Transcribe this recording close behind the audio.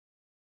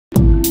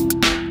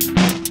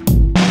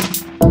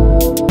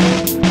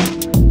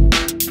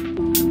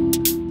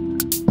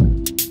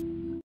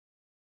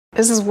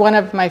This is one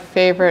of my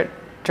favorite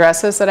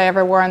dresses that I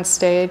ever wore on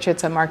stage.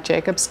 It's a Marc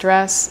Jacobs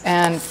dress,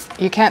 and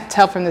you can't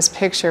tell from this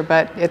picture,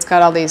 but it's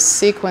got all these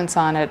sequins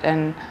on it,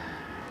 and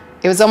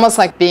it was almost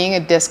like being a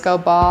disco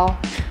ball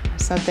or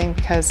something,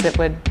 because it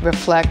would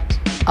reflect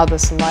all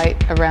this light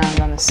around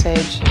on the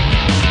stage.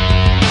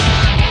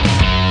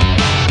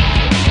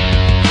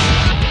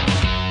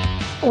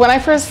 When I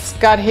first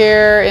got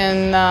here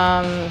in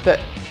the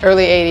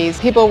early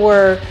 80s, people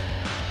were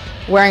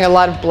wearing a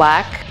lot of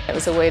black. It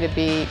was a way to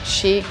be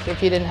chic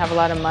if you didn't have a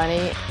lot of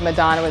money.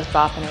 Madonna was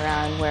bopping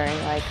around wearing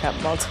like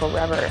multiple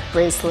rubber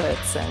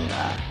bracelets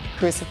and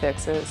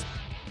crucifixes.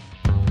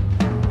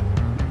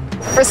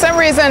 For some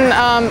reason,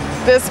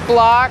 this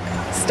block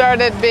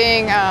started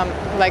being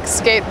like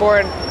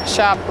skateboard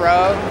shop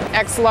road.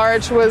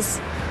 X-Large was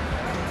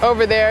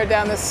over there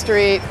down the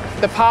street.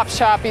 The pop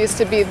shop used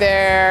to be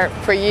there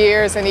for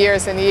years and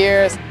years and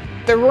years.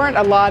 There weren't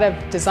a lot of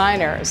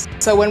designers.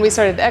 So when we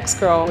started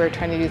X-Girl, we were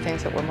trying to do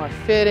things that were more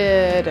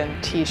fitted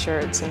and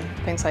t-shirts and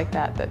things like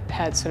that that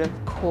had sort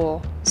of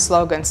cool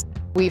slogans.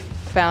 We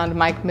found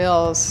Mike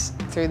Mills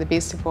through the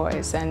Beastie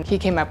Boys, and he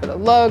came up with a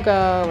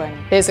logo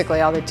and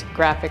basically all the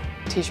graphic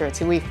t-shirts.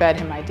 We fed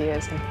him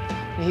ideas,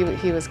 and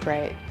he was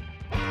great.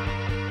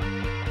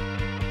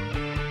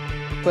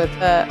 With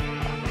a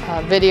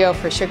video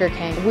for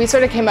Sugarcane, we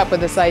sort of came up with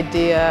this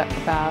idea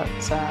about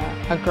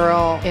a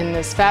girl in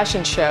this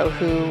fashion show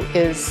who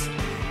is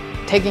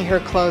taking her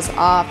clothes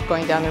off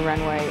going down the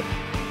runway.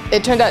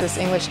 It turned out this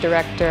English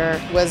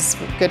director was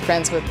good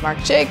friends with Marc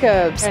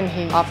Jacobs, and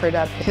he offered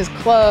up his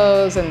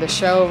clothes and the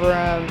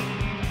showroom.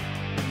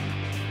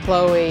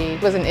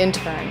 Chloé was an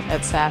intern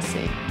at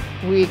Sassy.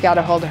 We got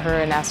a hold of her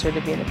and asked her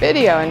to be in a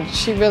video, and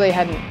she really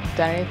hadn't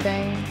done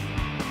anything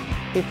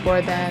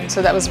before then,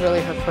 so that was really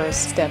her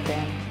first step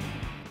in.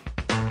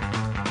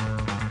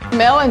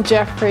 Mel and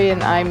Jeffrey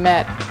and I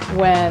met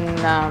when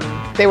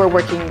they were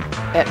working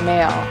at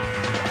Mail,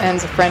 and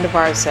a friend of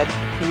ours said,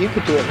 you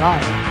could do it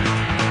live.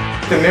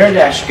 The Mirror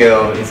Dash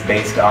Girl is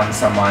based on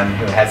someone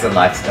who has a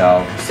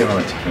lifestyle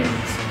similar to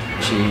Kim's.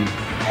 She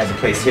has a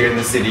place here in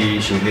the city,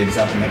 she lives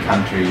up in the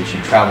country, she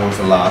travels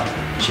a lot,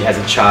 she has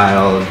a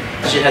child.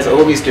 She has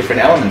all these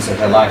different elements of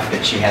her life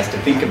that she has to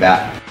think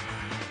about.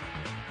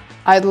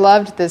 I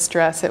loved this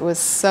dress. It was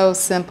so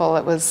simple.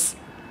 It was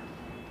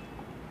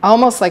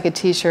almost like a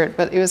t-shirt,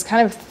 but it was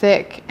kind of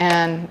thick,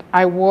 and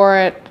I wore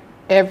it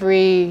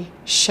every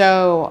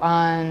show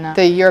on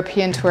the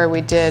European tour we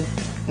did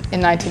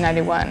in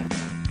 1991.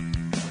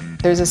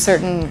 There's a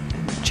certain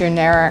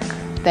generic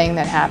thing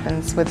that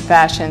happens with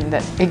fashion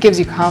that it gives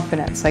you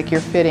confidence, like you're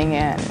fitting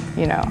in,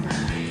 you know.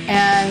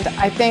 And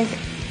I think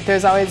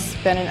there's always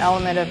been an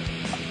element of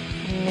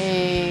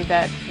me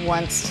that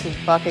wants to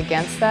buck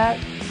against that,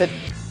 but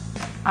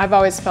I've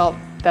always felt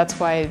that's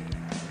why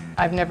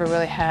I've never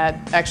really had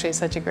actually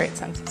such a great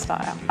sense of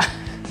style.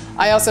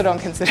 I also don't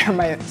consider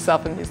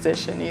myself a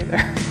musician either.